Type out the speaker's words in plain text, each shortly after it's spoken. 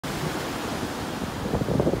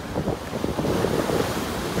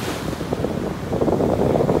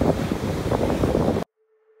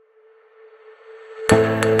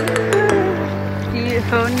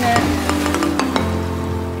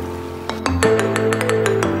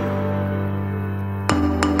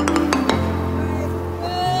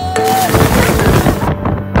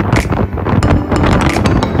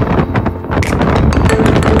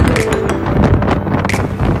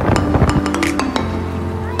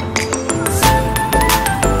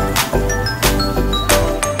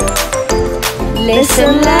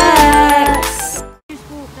Listen, let's.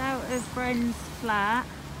 Just walked out of Bren's flat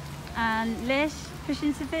and Lish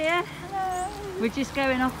pushing Sophia. Hello. We're just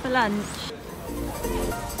going off for lunch.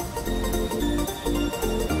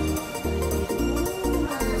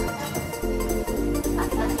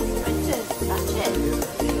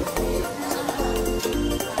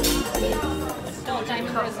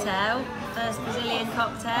 Cocktail, first Brazilian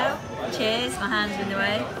cocktail. Cheers, my hands are in the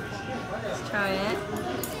way. Let's try it.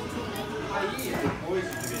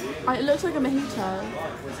 It looks like a mojito.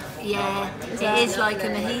 Yeah, it is like a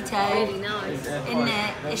mojito. Really nice. Isn't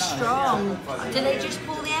it? It's strong. Do they just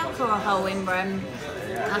pour the alcohol in, Bren?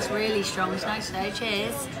 That's really strong. It's nice though.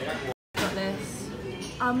 Cheers. Got this.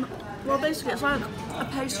 Well, basically it's like a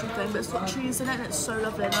pastry thing, but it's got cheese in it and it's so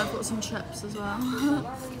lovely, and I've got some chips as well.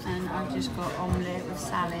 And I've just got omelette with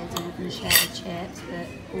salad, and we're going to share the chips, but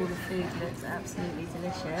all the food looks absolutely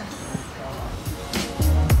delicious.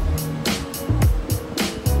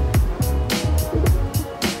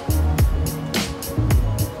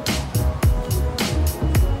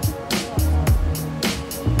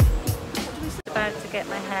 About to get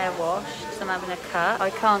my hair washed because I'm having a cut. I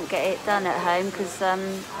can't get it done at home because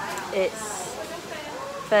it's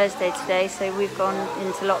Thursday today, so we've gone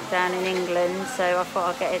into lockdown in England, so I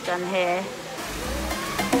thought I'd get it done here.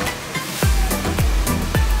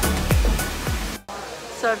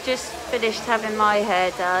 So I've just finished having my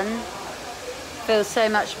hair done. Feels so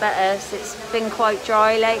much better. It's been quite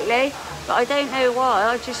dry lately, but I don't know why.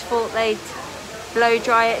 I just thought they'd blow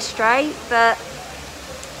dry it straight, but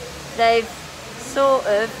they've sort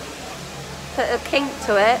of put a kink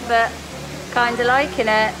to it, but kind of liking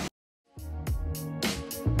it.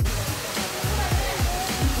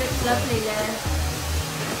 Looks lovely there.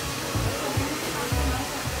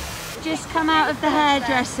 Just come out of the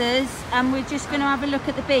hairdressers and we're just going to have a look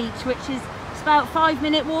at the beach, which is it's about a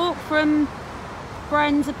 5-minute walk from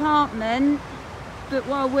Bren's apartment. But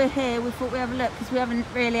while we're here, we thought we'd have a look because we haven't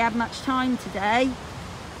really had much time today.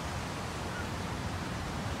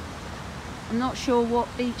 I'm not sure what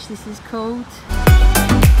beach this is called.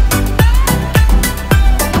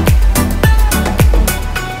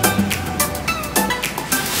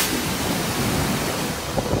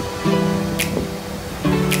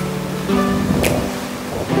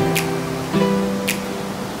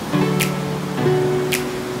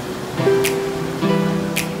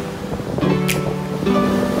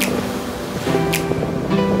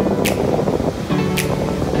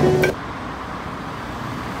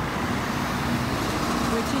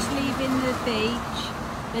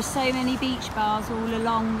 There's so many beach bars all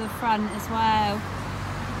along the front as well.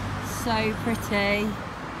 So pretty.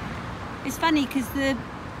 It's funny because the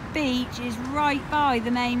beach is right by the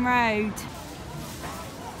main road.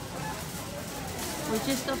 We're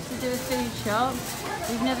just off to do a food shop.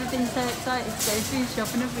 We've never been so excited to go food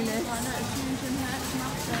shopping, have we, Liz? I know, it's huge in here, it's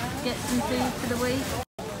not there. Get some food for the week.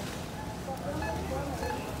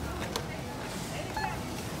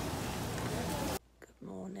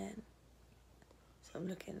 I'm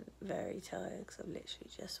looking very tired because I've literally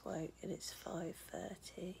just woke and it's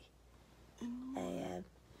 5:30 AM.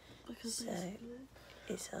 So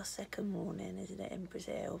it's our second morning, isn't it, in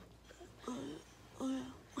Brazil? Oh yeah.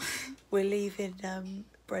 We're leaving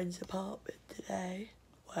Bren's apartment today.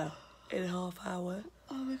 Well, in a half hour.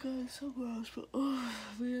 Oh, we're going somewhere else, but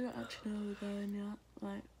we don't actually know where we're going yet.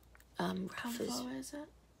 Like, how far is it?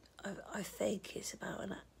 I think it's about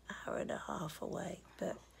an hour and a half away,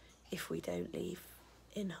 but if we don't leave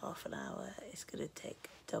in half an hour, it's going to take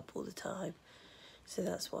double the time, so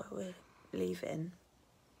that's why we're leaving.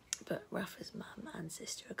 But Rafa's mum and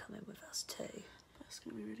sister are coming with us too. But it's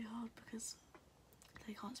going to be really hard because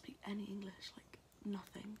they can't speak any English, like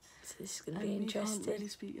nothing. So this is going to be interesting. We can't really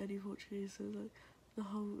speak any Portuguese, so like the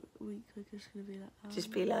whole week we're just going to be like,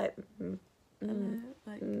 just be like,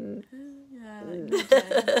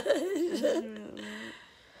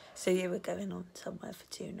 So yeah, we're going on somewhere for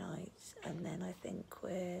 2 nights, and then I think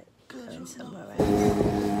we're going somewhere else.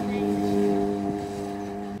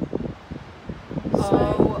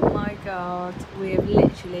 Oh my god, we have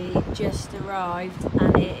literally just arrived,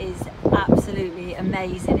 and it is absolutely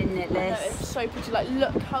amazing, isn't it, Liz? It's so pretty. Like,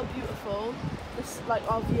 look how beautiful this, like,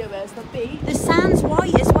 our view is. The beach. The sand's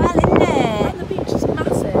white as well, isn't it? And the beach is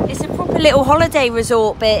massive. It's a proper little holiday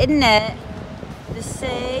resort bit, isn't it? The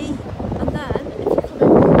sea. And then if you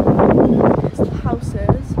come in, it's the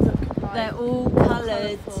houses look like they're all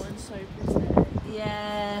coloured and so pretty.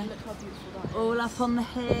 Yeah. And look how beautiful that is. All up on the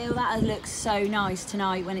hill. That looks so nice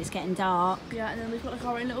tonight when it's getting dark. Yeah, and then we've got like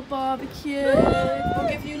our own little barbecue. We'll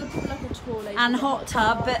give you like a tour later. And hot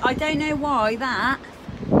tub, but I don't know why that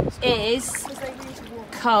is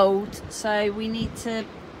cold, so we need to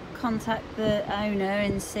contact the owner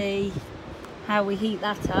and see how we heat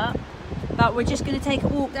that up. But we're just going to take a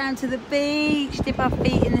walk down to the beach, dip our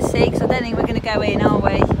feet in the sea, because I don't think we're going to go in, are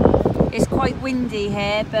we? It's quite windy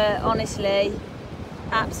here, but honestly,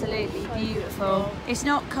 absolutely beautiful. It's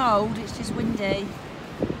not cold, it's just windy.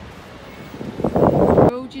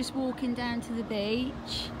 We're all just walking down to the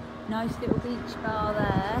beach. Nice little beach bar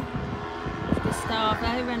there.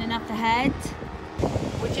 Gustavo running up ahead.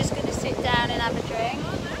 We're just going to sit down and have a drink.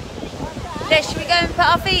 Liz, should we go and put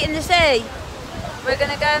our feet in the sea? We're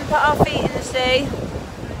going to go and put our feet in the sea,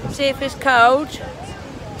 see if it's cold.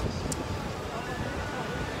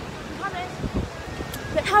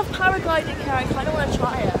 They have paragliding here, I kind of want to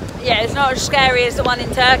try it. Yeah, it's not as scary as the one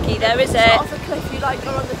in Turkey though, is it? It's not off a cliff, you like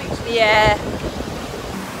go on the beach. Yeah.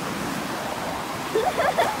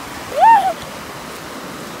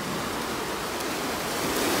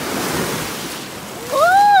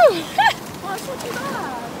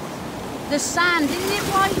 The sand, isn't it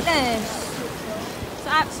white this? It's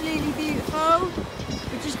absolutely beautiful.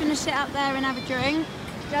 We're just going to sit up there and have a drink.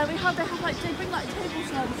 Yeah, they have like, they bring like table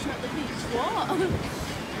service at the beach. What?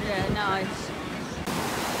 Yeah, nice.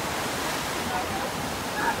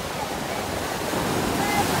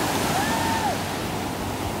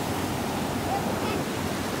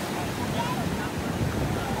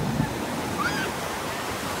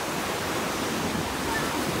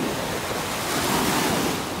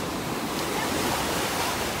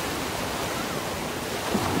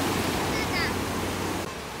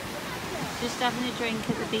 Just having a drink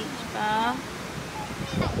at the beach bar.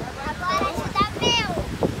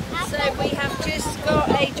 So we have just got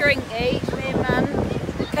a drink each, me and Mum.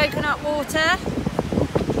 Coconut water.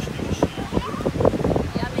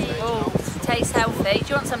 Yummy. Oh, tastes healthy. Do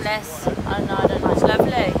you want some, Liz? Oh no, I don't know. It's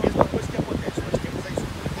lovely.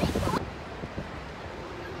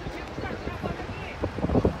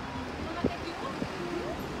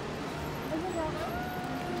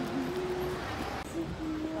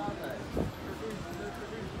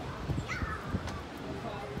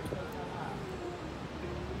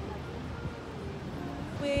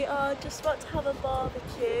 We are just about to have a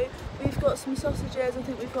barbecue. We've got some sausages, I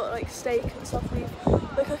think we've got like steak and stuff. We're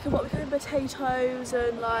cooking potatoes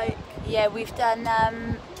and like... Yeah, we've done,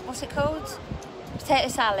 what's it called? Potato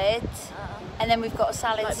salad. And then we've got a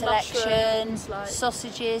salad like selection, like...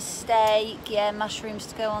 sausages, steak, yeah, mushrooms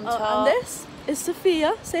to go on top. And this is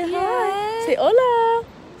Sophia. Say hi. Say hola.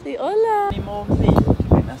 Say hola. Do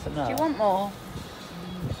you want more?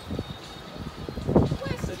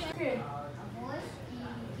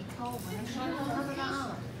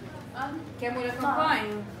 Quer molho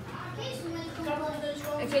acompanho?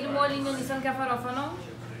 Aquele molhinho ali, você não quer farofa, não?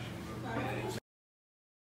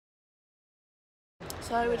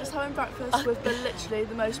 So we're just having breakfast with literally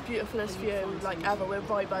the most beautifulest view like ever. We're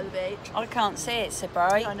right by the beach. I can't see it, so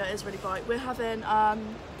bright. I know, it is really bright. We're having our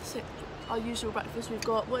usual breakfast. We've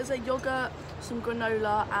got, what is it, yogurt, some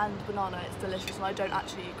granola and banana. It's delicious and I don't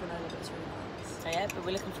actually eat granola, but it's really nice. So yeah, but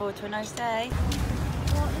we're looking forward to a nice day.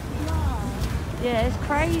 What is that? Yeah, it's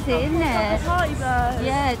crazy, isn't Like it? a party bird.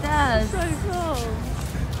 Yeah, it does. So cool.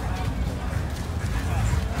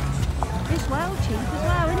 It's well cheap as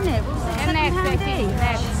well, isn't it? What was it, £7 each?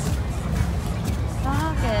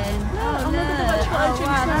 Bargain. Oh, I'm look. looking at much what I Oh,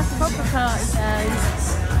 wow, that's proper party day.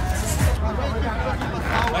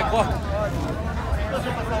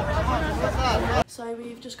 So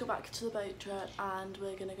we've just got back to the boat trip and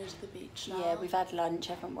we're going to go to the beach now. Yeah, we've had lunch,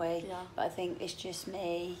 haven't we? Yeah. But I think it's just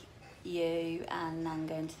me, you and Nan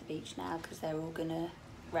going to the beach now because they're all going to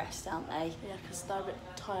rest, aren't they? Yeah, because they're a bit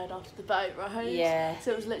tired after the boat, right? Yeah.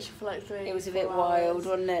 So it was literally for like 3 It was a bit 4 wild, hours.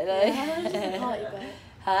 wasn't it, though? Yeah, it was a party boat.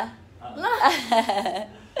 Huh?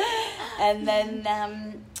 And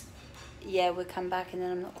then, yeah, we'll come back and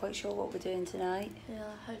then I'm not quite sure what we're doing tonight. Yeah,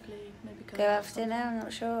 hopefully maybe Go out for dinner, I'm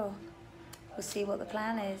not sure. We'll see what the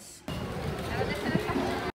plan is.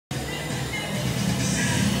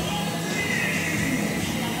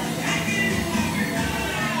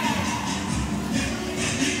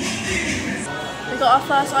 We got our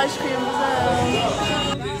first ice cream in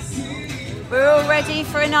Brazil. We're all ready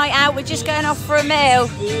for a night out. We're just going off for a meal.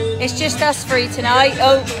 It's just us three tonight.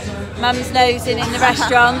 Oh, Mum's nosing in the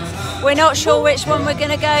restaurant. We're not sure which one we're going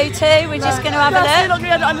to go to. We're just going to have a We're not look.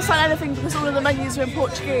 going to understand anything because all of the menus are in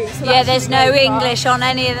Portuguese. So Yeah, there's no English on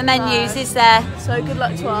any of the menus, is there? So good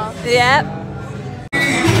luck to us. Yep.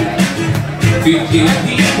 Cheers.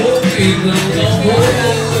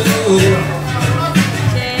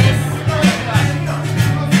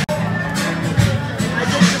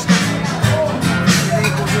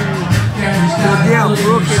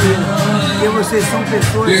 Porque vocês são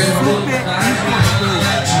pessoas super importantes.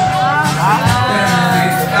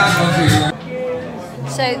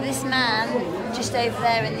 So this man, just over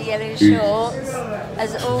there in the yellow shorts,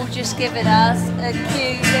 has all just given us a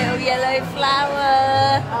cute little yellow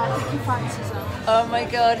flower. I think he fancies her. Oh my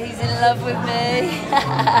god, he's in love with me.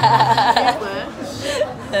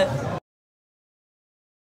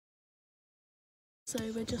 So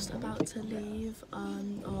we're just about to leave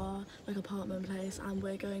our apartment place, and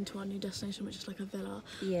we're going to our new destination, which is like a villa.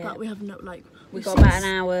 Yeah. But we have no We've got about an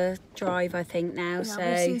hour drive, I think, now. Yeah, so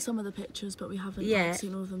we've seen some of the pictures, but we haven't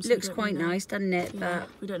seen all of them. So looks quite nice, doesn't it? Yeah, but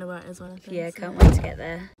we don't know where it is or anything. Yeah, so. can't wait to get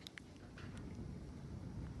there.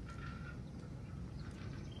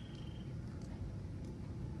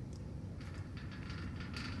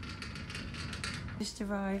 Just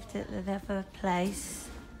arrived at the other place.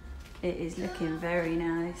 It is looking very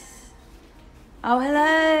nice. Oh,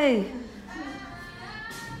 hello!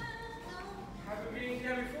 Haven't been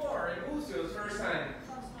here before in Lucio, first time.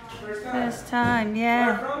 First time, yeah.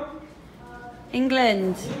 Where from?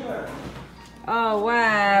 England. England. Oh,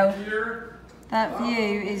 wow. Here. That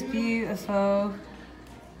view is beautiful.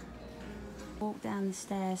 Walk down the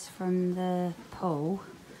stairs from the pool,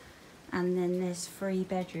 and then there's 3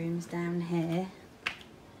 bedrooms down here.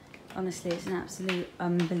 Honestly, it's an absolute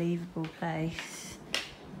unbelievable place.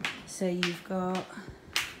 So you've got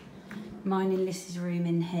mine and Liz's room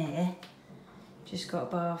in here. Just got a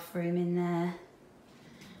bathroom in there.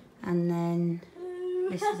 And then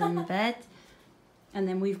this is on the bed. And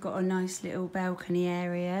then we've got a nice little balcony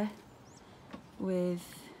area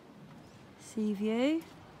with sea view.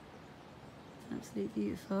 Absolutely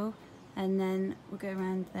beautiful. And then we'll go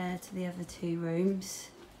around there to the other 2 rooms.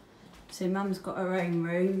 So Mum's got her own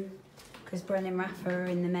room because Bren and Rafa are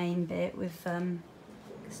in the main bit with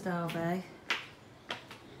Gustavo.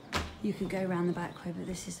 You could go around the back way, but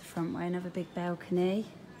this is the front way. Another big balcony.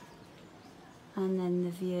 And then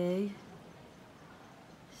the view.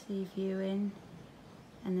 Sea view in.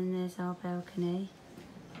 And then there's our balcony.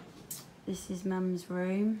 This is Mum's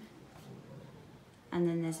room. And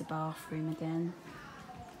then there's a bathroom again.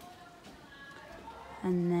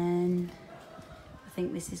 And then I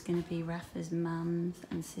think this is going to be Rafa's mum's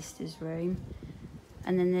and sister's room.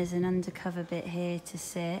 And then there's an undercover bit here to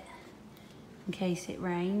sit in case it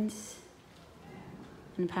rains.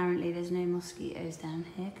 And apparently there's no mosquitoes down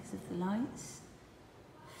here because of the lights.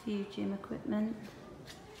 A few gym equipment.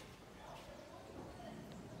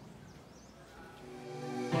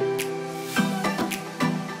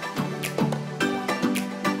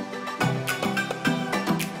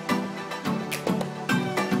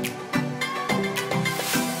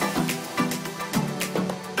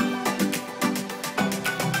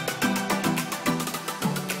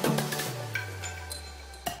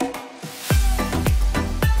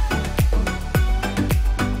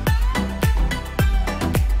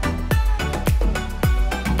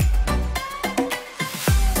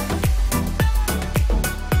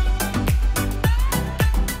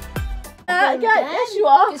 Yes, you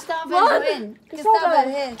are. Gustavo in. Gustavo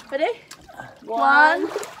here. Ready? 1,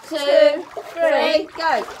 2, 3,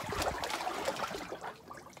 go.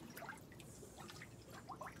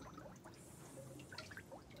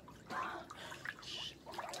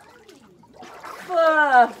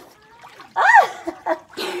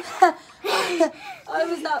 I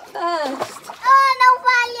was up first. Oh, não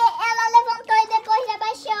vale. Ela levantou e depois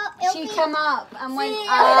abaixou. She come up and went. Sim,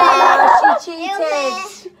 Oh, she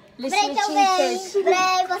cheated. Alicia cheated.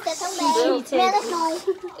 Bray, você também. Cheated. Menos nós.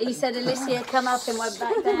 He said Alicia come up and went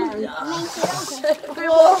back down. Mentirosa. We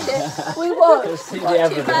watched it. We watched. See the Watch it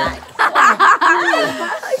evidence. back.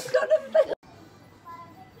 I've got a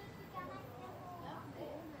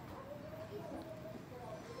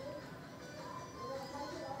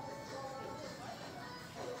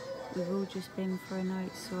We've all just been for a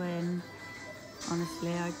night swim.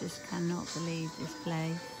 Honestly, I just cannot believe this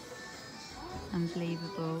place.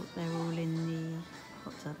 Unbelievable. They're all in the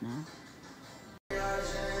hot tub now.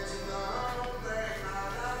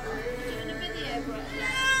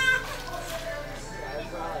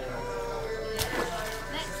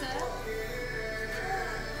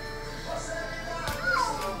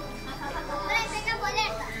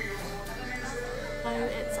 So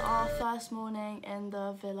it's our first morning in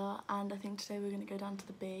the villa, and I think today we're going to go down to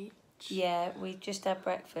the beach. Yeah, we've just had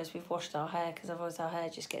breakfast. We've washed our hair because otherwise our hair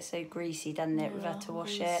just gets so greasy, doesn't it? We've had to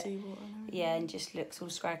wash it. Yeah, and just looks all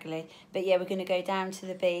scraggly. But yeah, we're going to go down to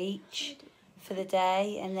the beach for the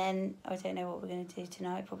day, and then I don't know what we're going to do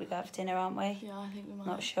tonight. Probably go out for dinner, aren't we? Yeah, I think we might.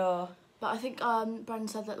 Not sure. But I think Brandon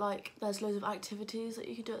said that like there's loads of activities that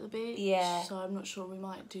you could do at the beach. Yeah. So I'm not sure, we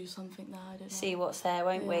might do something there, I don't know. See what's there,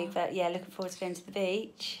 won't we? But yeah, looking forward to going to the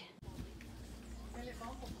beach.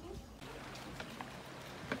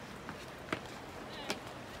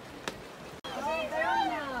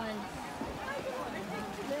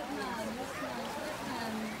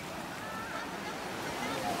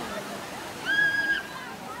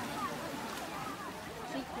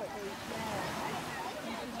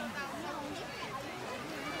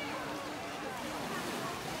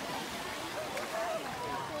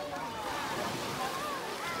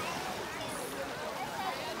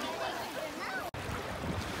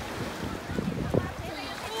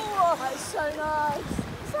 That's so nice.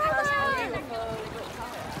 So nice.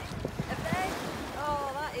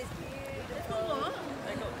 Oh, that is beautiful.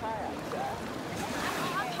 They got kayaks there.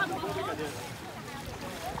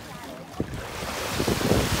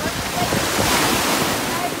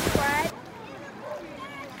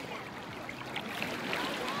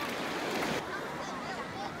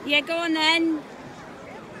 Yeah, go on then.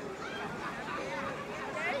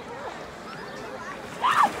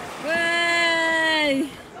 Way!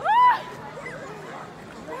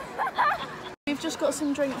 We've just got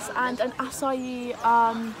some drinks and an acai,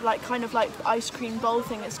 like kind of like ice cream bowl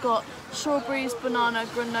thing. It's got strawberries, banana,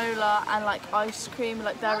 granola, and like ice cream,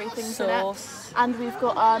 like dairy things in it. And we've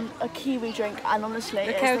got a kiwi drink, and honestly,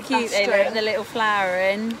 Look it's how the cute best they drink. look, the little flower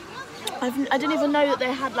in. I didn't even know that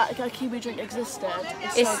they had like a kiwi drink existed.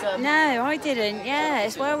 It's so good. No, I didn't. Yeah,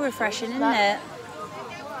 it's well refreshing, isn't it?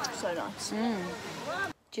 So nice.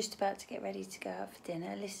 Just about to get ready to go out for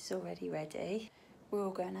dinner. Liz is already ready. We're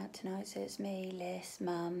all going out tonight, so it's me, Liz,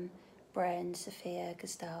 Mum, Bren, Sophia,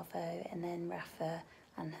 Gustavo, and then Rafa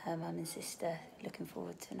and her mum and sister. Looking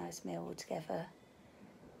forward to a nice meal all together.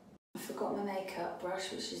 I forgot my makeup brush,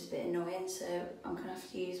 which is a bit annoying, so I'm going to have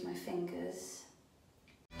to use my fingers.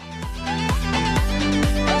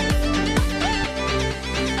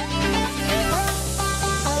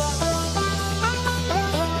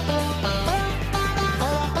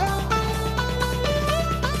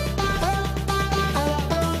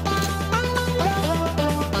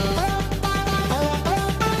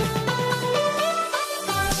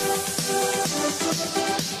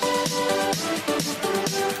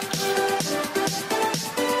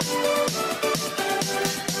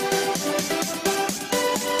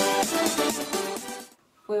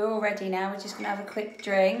 We're all ready now. We're just going to have a quick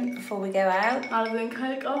drink before we go out. Malibu and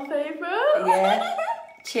Coke, our favourite. Yeah.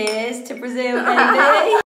 Cheers to Brazil,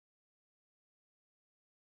 baby.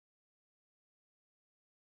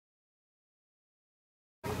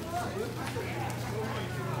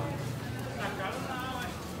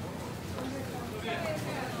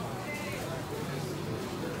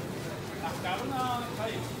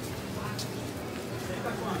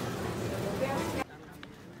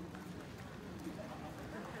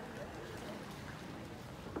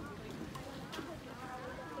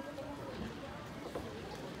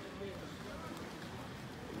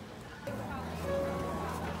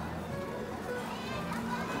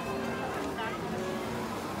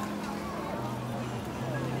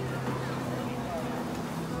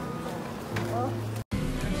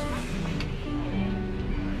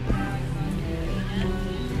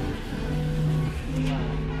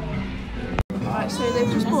 Right, so they've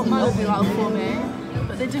just bought Malibu out for me,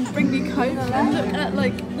 but they didn't bring me Coke. And look at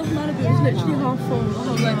like the Malibu is literally half full.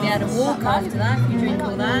 You won't be able to walk after that if you drink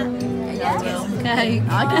all that. Yeah, okay.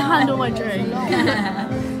 I can handle my drink.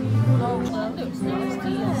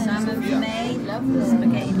 Salmon for me,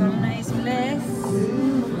 spaghetti bolognese for Liz.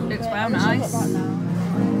 Looks well nice.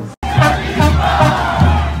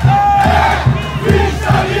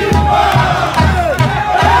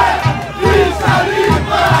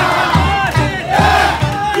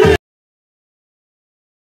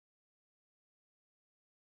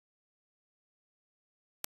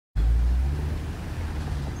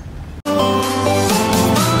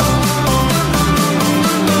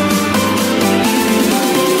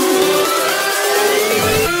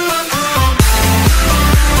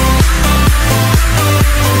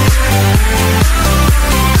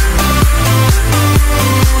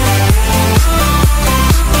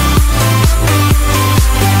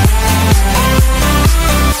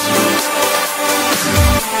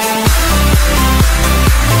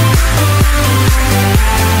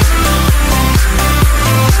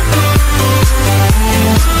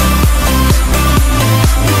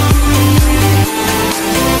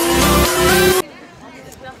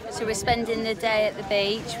 a day at the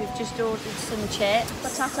beach. We've just ordered some chips.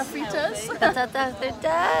 Batata fritas. Batata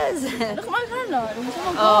fritas. Look at my umbrella.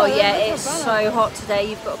 Oh yeah, it's so hot today.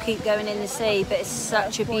 You've got to keep going in the sea, but it's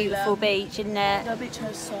such a beautiful beach, isn't it? The beach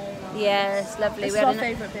is so nice. Yeah, it's lovely. It's our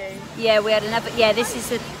favourite beach. Yeah, we had another. Yeah, this is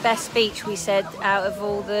the best beach we said out of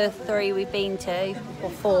all the 3 we've been to, or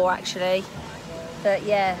 4 actually. But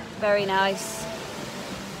yeah, very nice.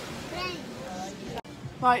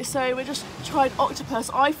 Right, so we just tried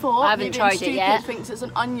octopus. I thought I haven't tried it yet. Thinks it's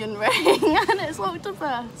an onion ring and it's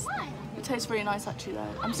octopus. It tastes really nice actually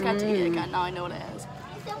though. I'm scared to eat it again now I know what it is.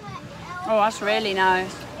 Oh, that's really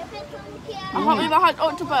nice. I can't believe I had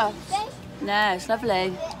octopus. No, it's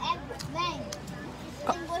lovely.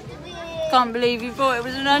 Can't believe you thought it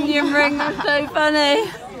was an onion ring. That's so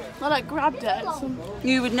funny. I like grabbed it.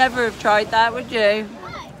 You would never have tried that, would you?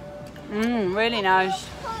 Really nice.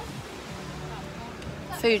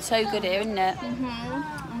 Food's so good here, isn't it? I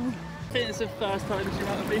think it's the first time she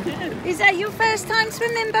might have been here. Is that your first time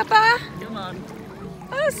swimming, Baba? Come on.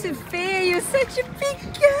 Oh, Sophia, you're such a big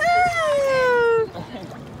girl.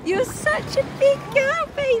 You're such a big girl,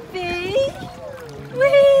 baby.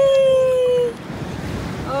 Whee!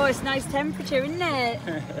 Oh, it's nice temperature, isn't it?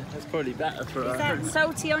 That's probably better for her. Is that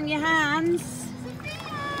salty on your hands?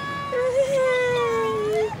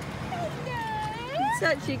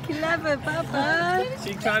 Such a clever Baba.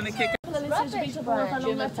 She's trying to kick Although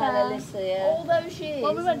she is.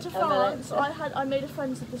 When we went to France, I made a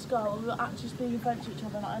friend with this girl and we were actually speaking French to each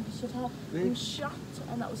other and I understood her. And Chat,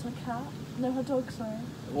 and that was her cat. No, her dog, sorry.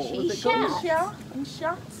 What was it called? Chat and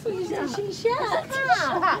Chat. She shat.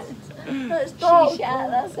 No, it's dog. She shat,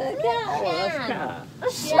 that's her cat. Oh,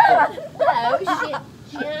 that's cat. Chat. No,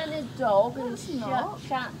 she and a dog and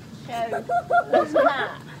chat. That's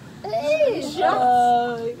cat. It is. Chat.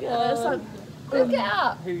 Oh my God. It's like, look it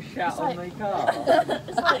up. Who shat on my car?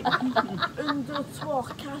 it's like 1, 2, 3, 4,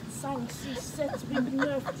 5, 6, 7, 8, 9, 10,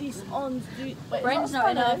 11, 12. Bren's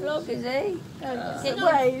not in our vlog, is he? Get Get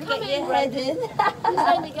your head in.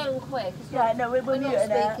 It's only going quick. Yeah, no, we're not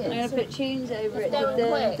muting it. I'm going to put tunes over it. going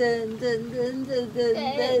quick. Dun, dun, dun, dun, dun,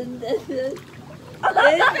 dun, dun, dun. I'm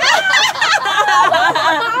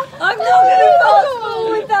not going to fast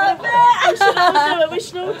forward with that bit. We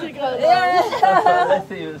should all do it. Let's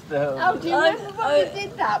see what's the hell. Oh, do you remember when we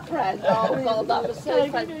did that, Fred? Oh God, that was so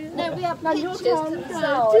fun. No, we had pictures to the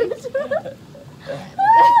side.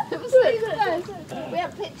 It was so good. We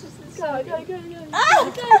had pictures to the side. Go.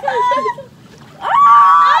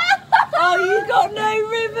 Oh, you got no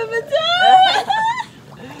rhythm at all.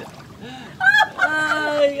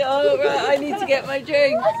 Oh, right, I need to get my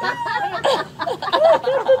drink.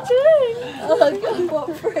 Oh, God,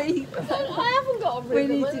 what freak. I haven't got a We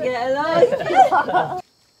rhythm. need to get alive.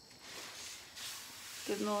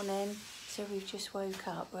 Good morning. So we've just woke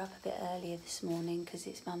up. We're up a bit earlier this morning because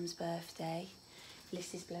it's Mum's birthday.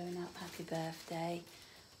 Liz is blowing up happy birthday.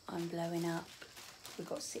 I'm blowing up. We've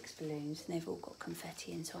got 6 balloons and they've all got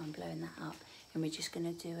confetti in, so I'm blowing that up. And we're just going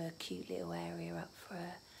to do a cute little area up for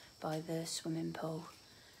her by the swimming pool.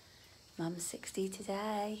 Mum's 60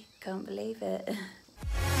 today. Can't believe it.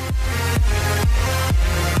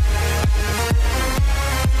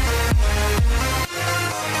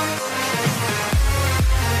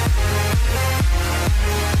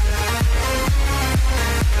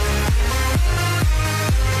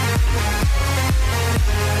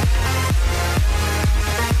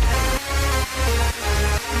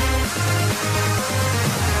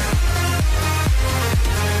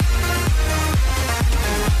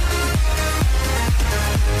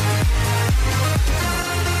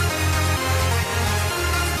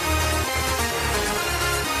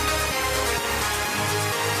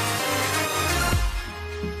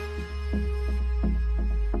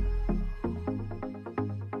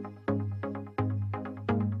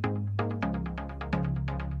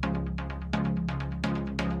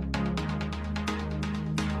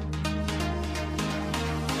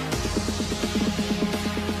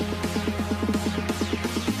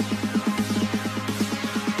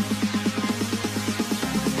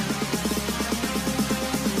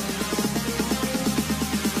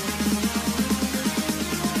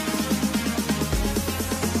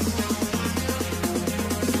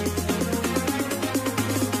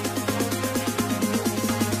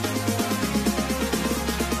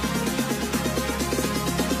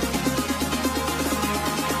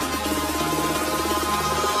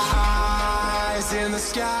 In the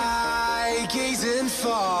sky, gazing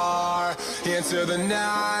far into the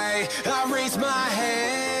night, I raise my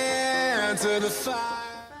hand to the fire.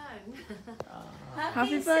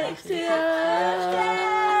 Happy birthday!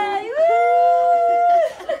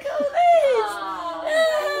 Look at all this!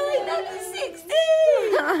 Hey, that is 6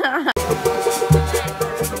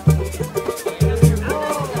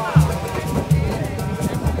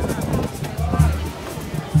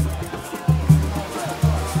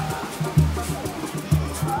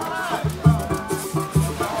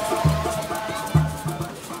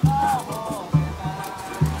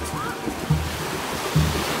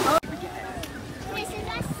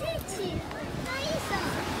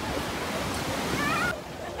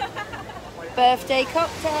 Birthday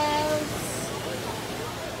cocktails.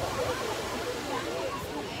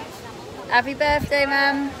 Happy birthday,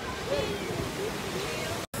 ma'am.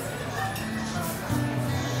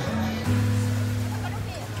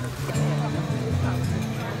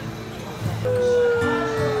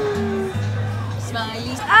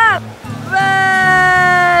 Smileys up.